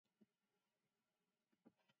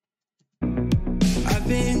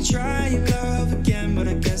wanna try your love again, but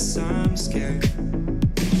I guess I'm scared.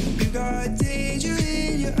 You got danger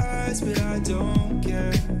in your eyes, but I don't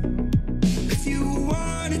care. If you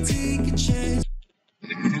wanna take a chance.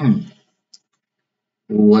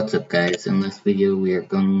 What's up, guys? In this video we are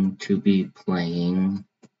going to be playing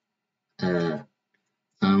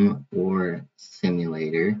some war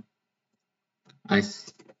simulator.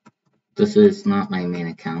 This is not my main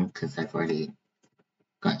account because I've already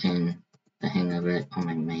gotten the hang of it on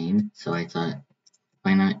my main, so I thought,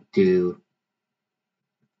 why not do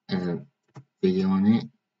a video on it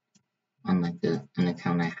on like an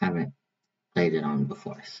account I haven't played it on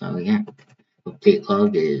before. So yeah, update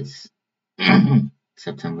log is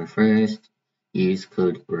September 1st. Use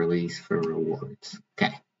code release for rewards.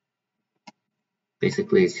 Okay.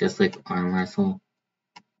 Basically, it's just like arm wrestle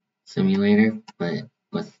simulator, but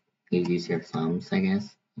with you use your thumbs, I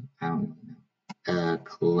guess. I don't know.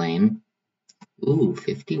 Claim. Ooh,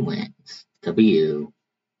 50 wins. W.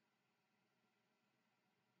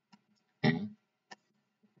 Okay.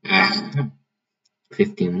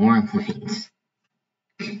 50 more wins.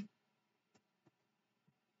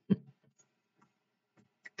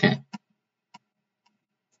 Okay.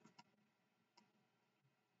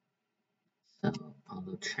 So,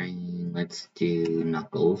 auto train. Let's do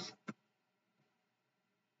Knuckles.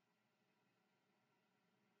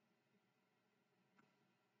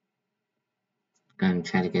 Gonna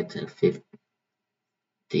try to get to 50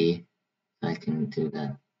 so I can do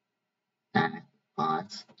that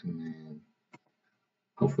boss, and then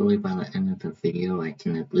hopefully by the end of the video I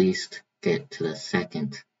can at least get to the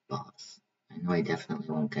second boss. I know I definitely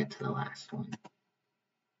won't get to the last one.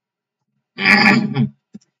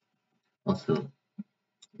 Also,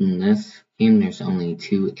 in this game there's only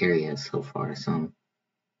 2 areas so far, so I'm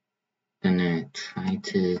gonna try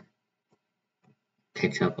to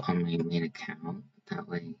catch up on my main account. That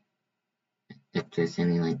way, if there's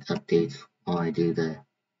any like updates while I do the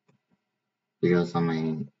videos on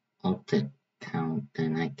my alt account,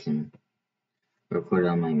 then I can record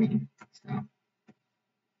on my main. So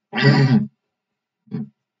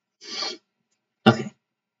okay,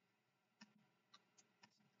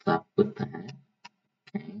 stop with that.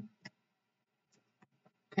 Okay.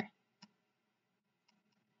 Okay.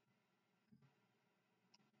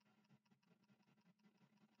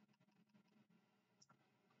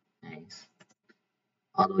 Nice.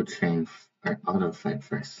 Auto train or auto fight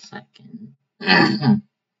for a second.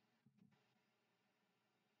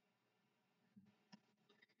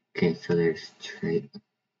 Okay, so there's trade.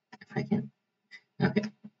 If I can. Okay.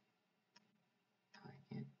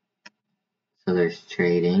 So there's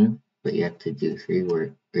trading, but you have to do 3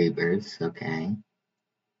 rebirths. Okay.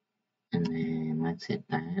 And then let's hit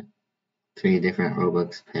that. 3 different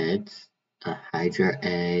Roblox pets. A Hydra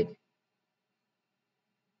egg.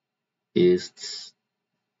 Boosts.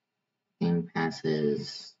 Game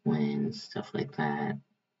passes. Wins. Stuff like that.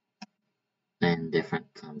 And different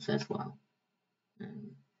thumbs as well.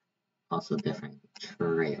 And also different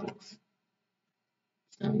trails.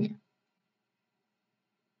 So yeah.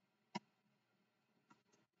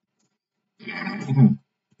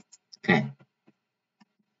 Okay.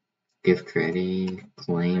 Gift ready.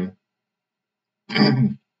 Claim.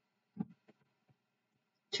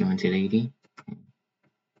 280.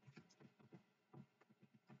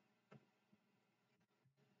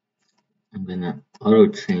 I'm gonna auto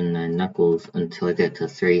train the Knuckles until I get to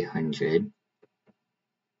 300.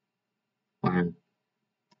 Or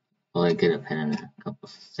I get a pet in a couple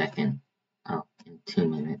seconds. Oh, in 2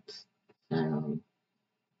 minutes. So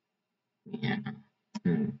yeah.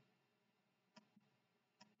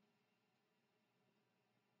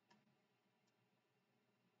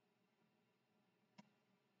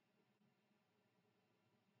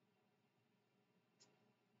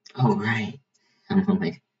 Oh right. I'm on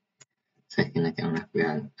my second account. I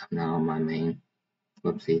forgot. I'm not on my main.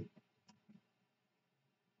 Whoopsie.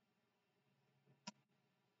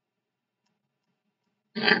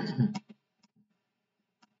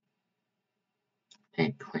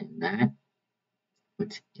 Okay, claim that,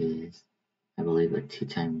 which is, I believe, a 2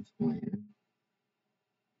 times win.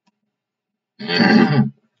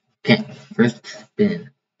 Okay, first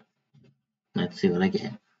spin. Let's see what I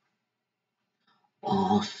get.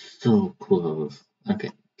 Oh, so close.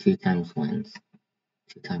 Okay, 2 times wins.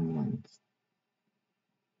 2 times wins.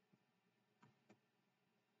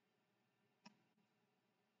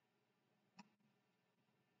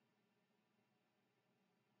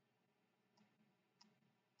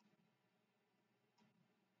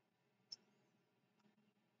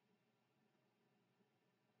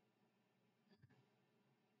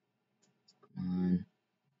 Come on.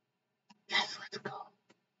 Yes, let's go.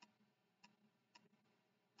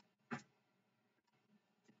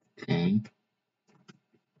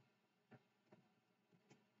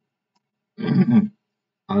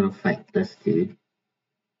 auto fight this dude.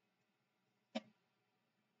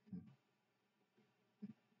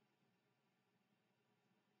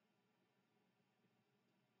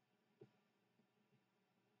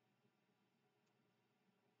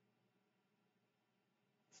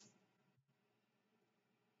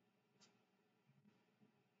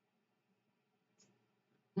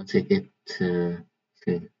 Once I get to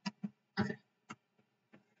see, okay.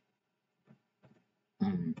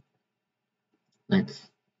 Let's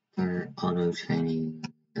start auto training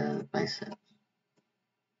the biceps.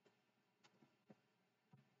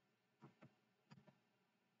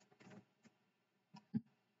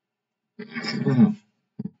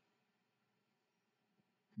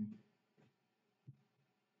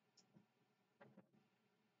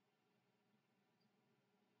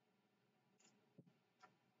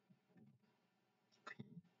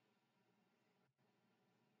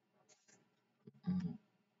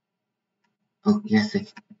 Oh yes, I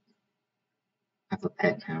have a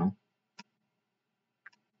pet now.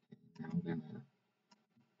 Now I'm gonna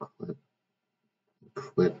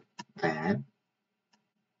equip that.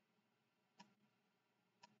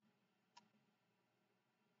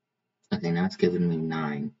 Okay, now it's giving me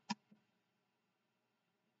 9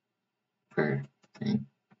 per thing.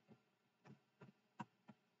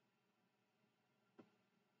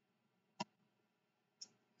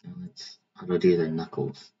 Now let's auto do the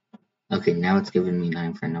knuckles. Okay, now it's giving me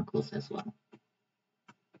 9 for knuckles as well.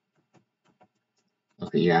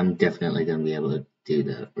 Okay, yeah, I'm definitely gonna be able to do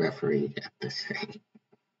the referee at this rate.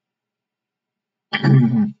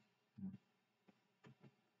 I'm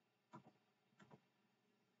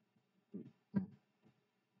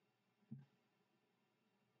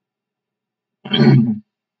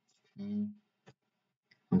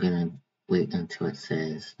gonna wait until it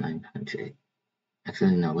says 900.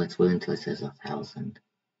 Actually, no, let's wait until it says 1,000.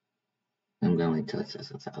 I'm gonna wait until it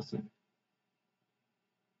says 1,000.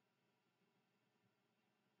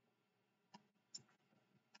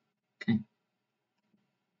 Okay.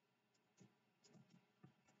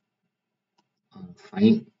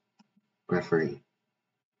 Fight referee.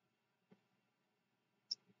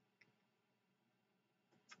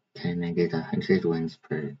 And I get 100 wins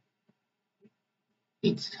per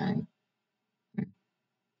each time.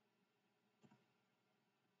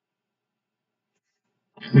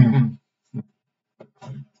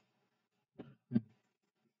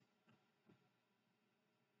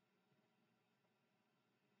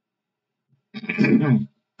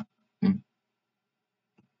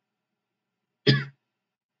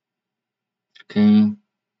 Okay.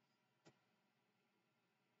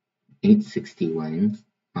 860 wins.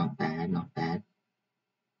 Not bad, not bad.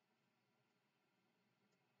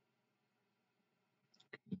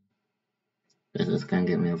 This is gonna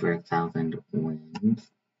get me over 1,000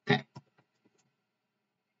 wins. Okay.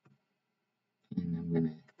 And I'm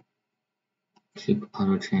gonna keep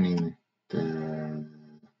auto training the.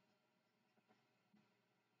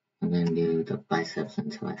 I'm gonna do the biceps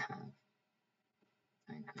until I have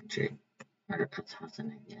 900 or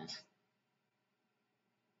 1,000, I guess.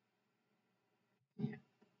 Yeah.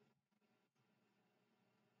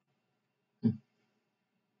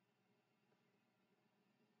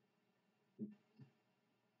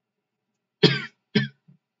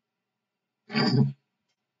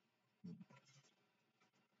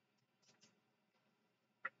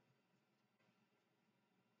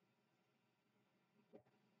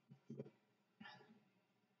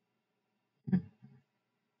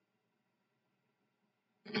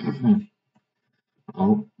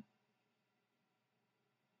 Oh,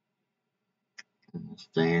 almost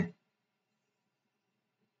there.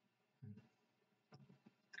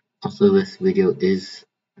 Also, this video is,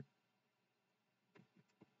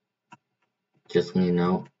 just so you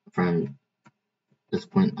know, from this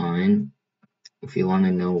point on, if you want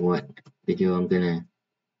to know what video I'm gonna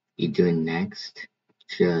be doing next,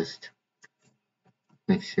 just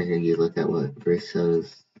make sure you look at what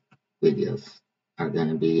Russo's videos are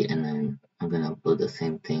gonna be, and then I'm gonna upload the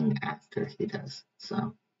same thing after he does.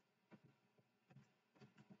 So.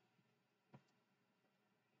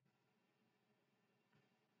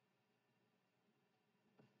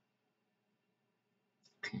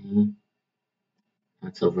 Okay.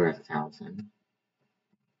 That's over 1,000.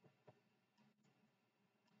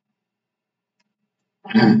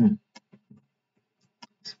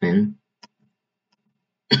 Spin.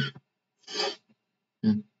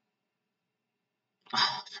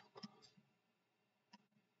 Oh,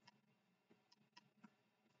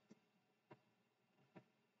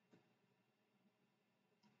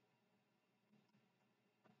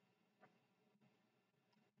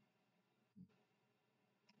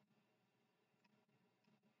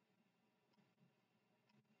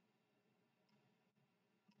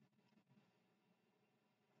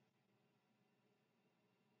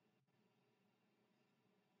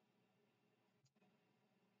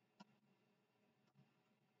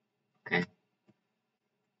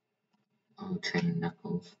 I'll train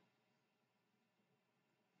Knuckles.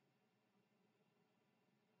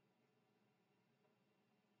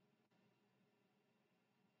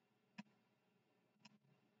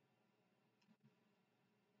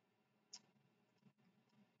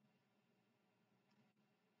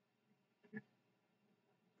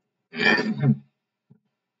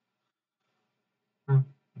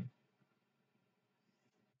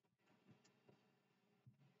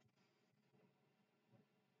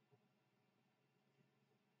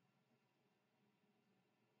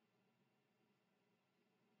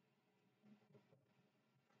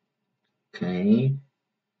 Okay.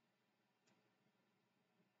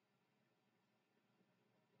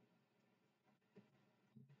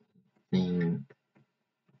 Then,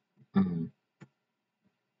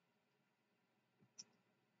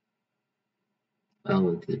 I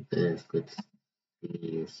will do this. Let's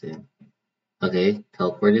see. So, okay,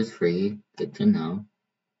 teleport is free. Good to know.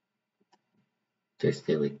 There's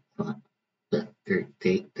daily,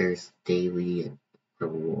 there's daily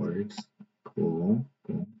rewards. Cool.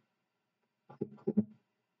 Cool. Cool.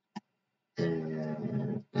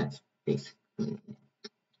 That's basically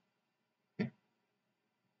it.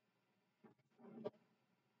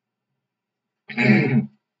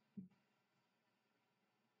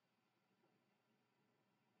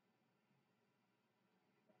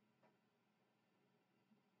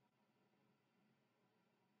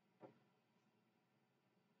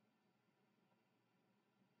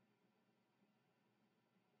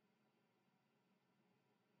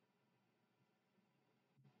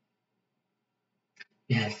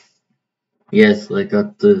 Yes. Yes, like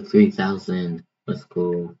up to 3,000. Let's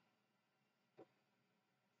go.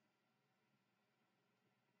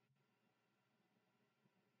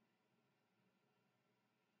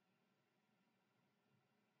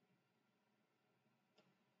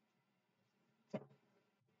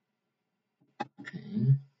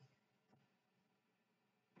 Okay.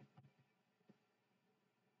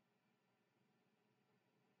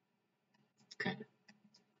 Okay.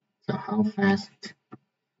 So how fast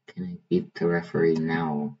can I beat the referee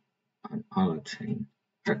now on auto train?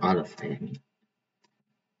 Or auto fight, I mean.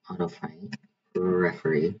 Auto fight.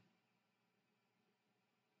 Referee.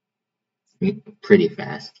 Pretty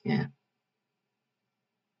fast, yeah.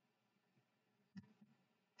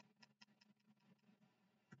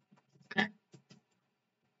 Okay.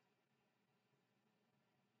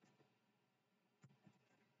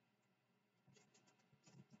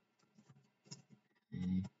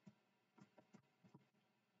 Okay.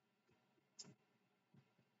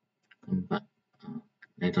 But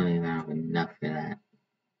I don't even have enough for that.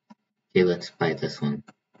 Okay, let's buy this one.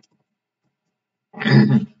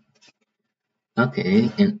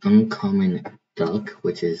 Okay, an uncommon duck,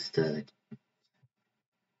 which is the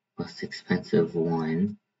most expensive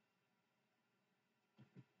one.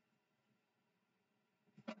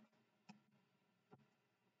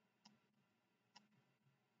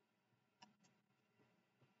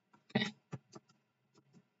 Okay.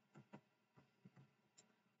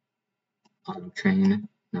 Auto train,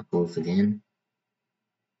 Knuckles again.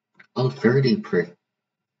 Oh, 30 per.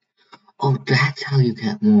 Oh, that's how you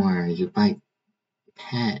get more. You buy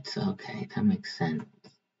pets. Okay, that makes sense.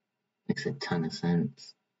 Makes a ton of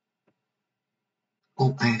sense.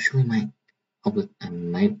 Oh, I actually might. Oh, but I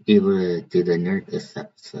might be able to do the nerd this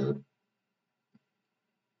episode.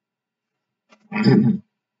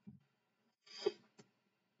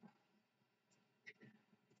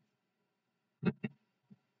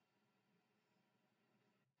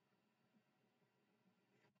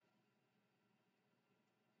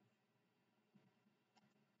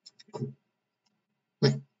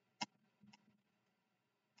 Wait,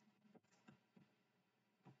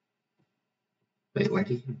 wait, where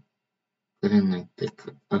did you put in like the?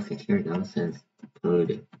 Okay, here it goes. It says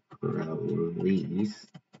code release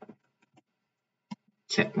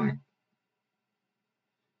checkmark.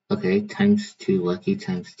 Okay, times 2 lucky,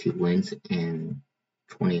 times 2 wins, and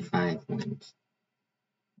 25 wins.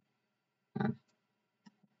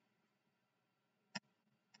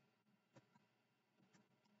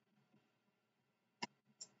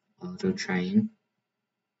 Auto train.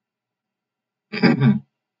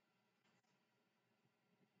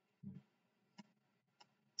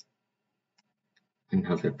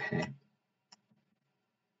 Another pet.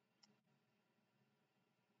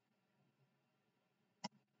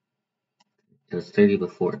 It was 30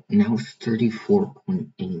 before. Now it's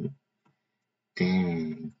 34.8.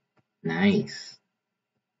 Dang. Nice.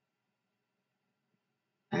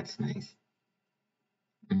 That's nice.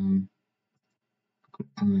 Come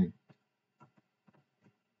on.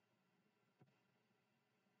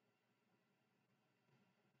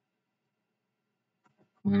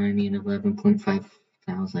 Well, I need 11.5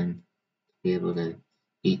 thousand to be able to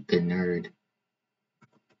beat the nerd.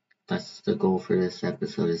 That's the goal for this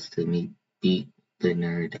episode, is to beat the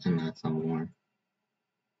nerd, and that's some more.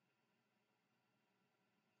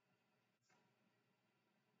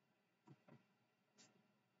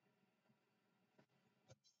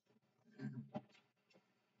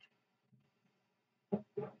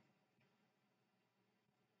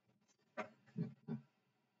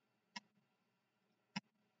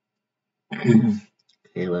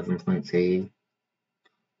 Okay, 11.3.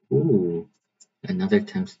 Ooh, another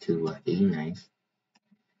times 2 lucky, nice.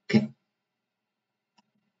 Okay,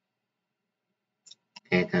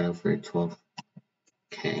 I got over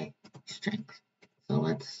 12k strength. So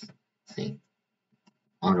let's see.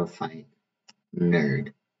 Auto fight.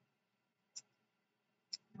 Nerd.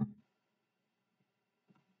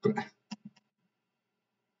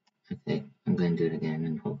 Okay, I'm gonna do it again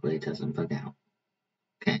and hopefully it doesn't bug out.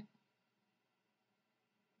 Okay.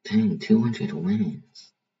 Dang, 200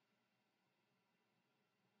 wins.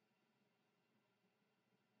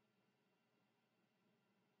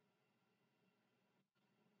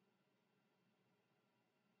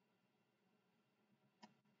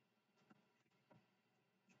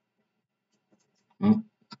 Oh,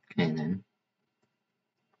 okay then.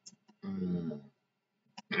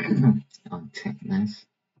 I'll check this.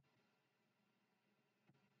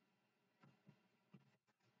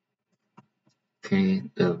 Okay,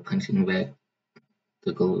 the punching bag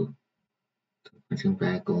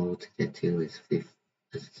goal to get to is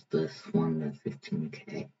this one, the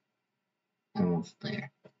 15k. Almost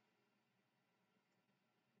there.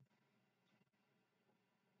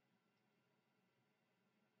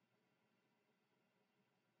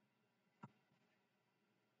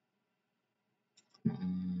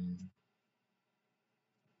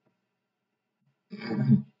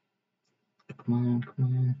 Come on, come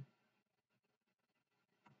on.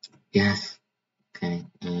 Yes. Okay,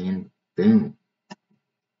 and boom.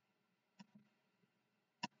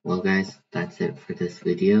 Well guys, that's it for this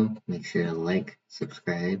video. Make sure to like,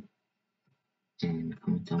 subscribe, and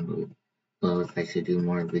comment down below if I should do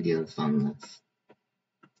more videos on this.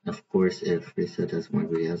 Of course, if Russo does more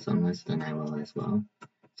videos on this, then I will as well.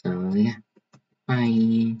 So yeah,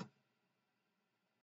 bye!